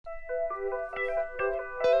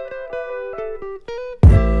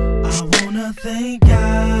thank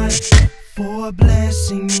God for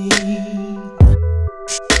blessing me.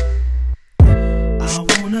 I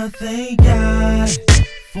wanna thank God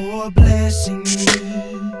for blessing me.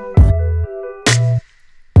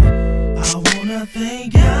 I wanna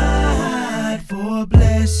thank God for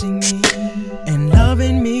blessing me and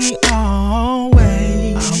loving me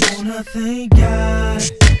always. I wanna thank God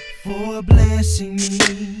for blessing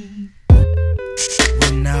me.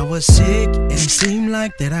 When I was sick and it seemed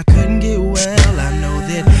like that I couldn't get well, I know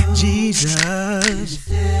that Jesus.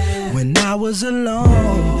 When I was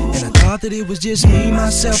alone and I thought that it was just me,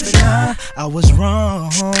 myself, and I was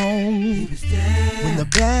wrong. When the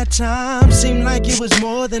bad times seemed like it was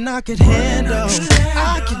more than I could handle,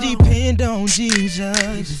 I could depend on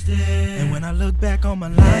Jesus. And when I look back on my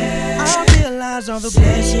life, I realize all the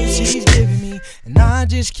blessings He's given me, and I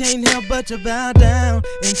just can't help but to bow down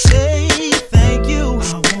and say thank you.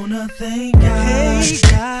 I wanna thank God, hey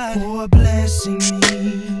God, for blessing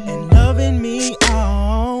me and loving me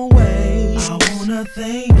always. I wanna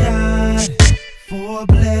thank God for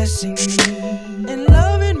blessing me and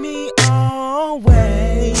loving me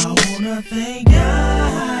always. I wanna thank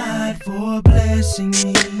God for blessing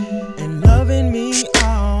me and loving me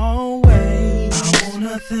always. I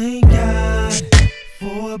wanna thank God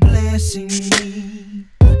for blessing me.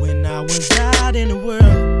 When I was out in the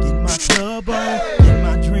world, getting my club on, getting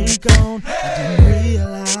my drink on, I didn't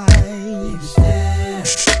realize He was there.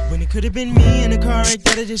 When it could have been me in a car wreck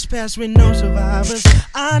that had just passed with no survivors,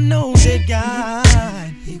 I know that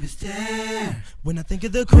God, He was there. When I think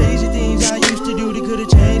of the crazy things I used to do that could have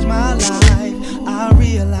changed my life, I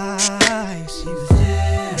realize He was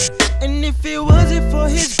there. And if it wasn't for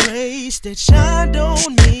His grace that shined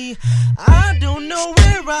on me, I don't know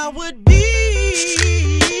where I would be.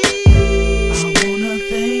 I wanna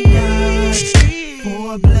thank God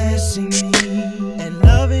for blessing me and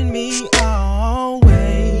loving me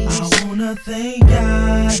always. I wanna thank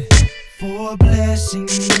God for blessing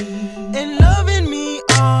me and loving me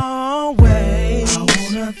always. I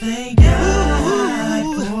wanna thank God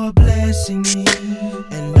for blessing me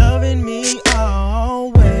and loving me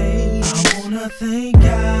always. I wanna thank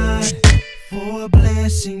God for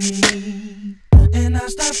blessing me. And I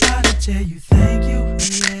stopped by to tell you thank you,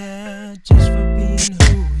 yeah, just for being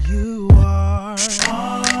who you are.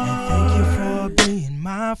 And thank you for being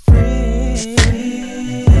my friend.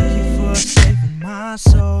 And thank you for saving my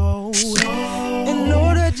soul. And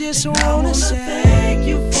Lord, I just wanna say thank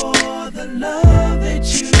you for the love that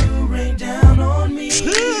you rain down on me.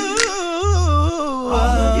 All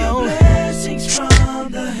of your blessings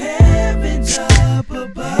from the heavens up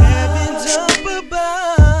above. Heavens up above.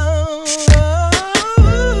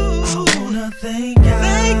 I wanna thank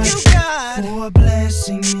God for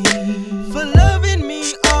blessing me, for loving me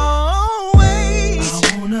always.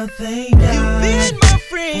 I wanna thank God, you've been my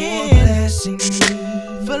friend, for blessing me,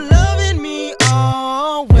 for loving me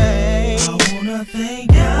always. I wanna thank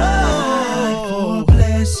God for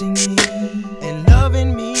blessing me and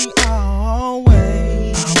loving me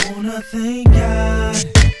always. I wanna thank God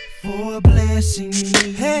for blessing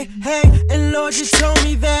me. Hey, hey, and Lord, you told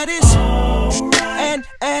me that it's alright,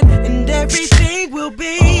 and everything will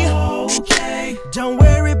be okay. Don't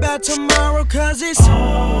worry about tomorrow, cause it's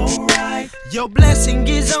alright. Your blessing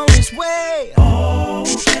is on its way.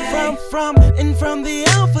 Okay. From the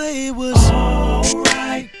Alpha it was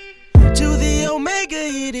alright, to the Omega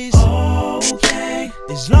it is okay.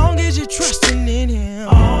 As long as you're trusting in Him,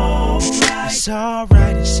 alright. It's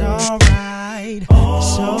alright, it's alright.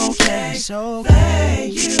 It's okay, it's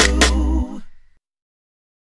okay. Thank you.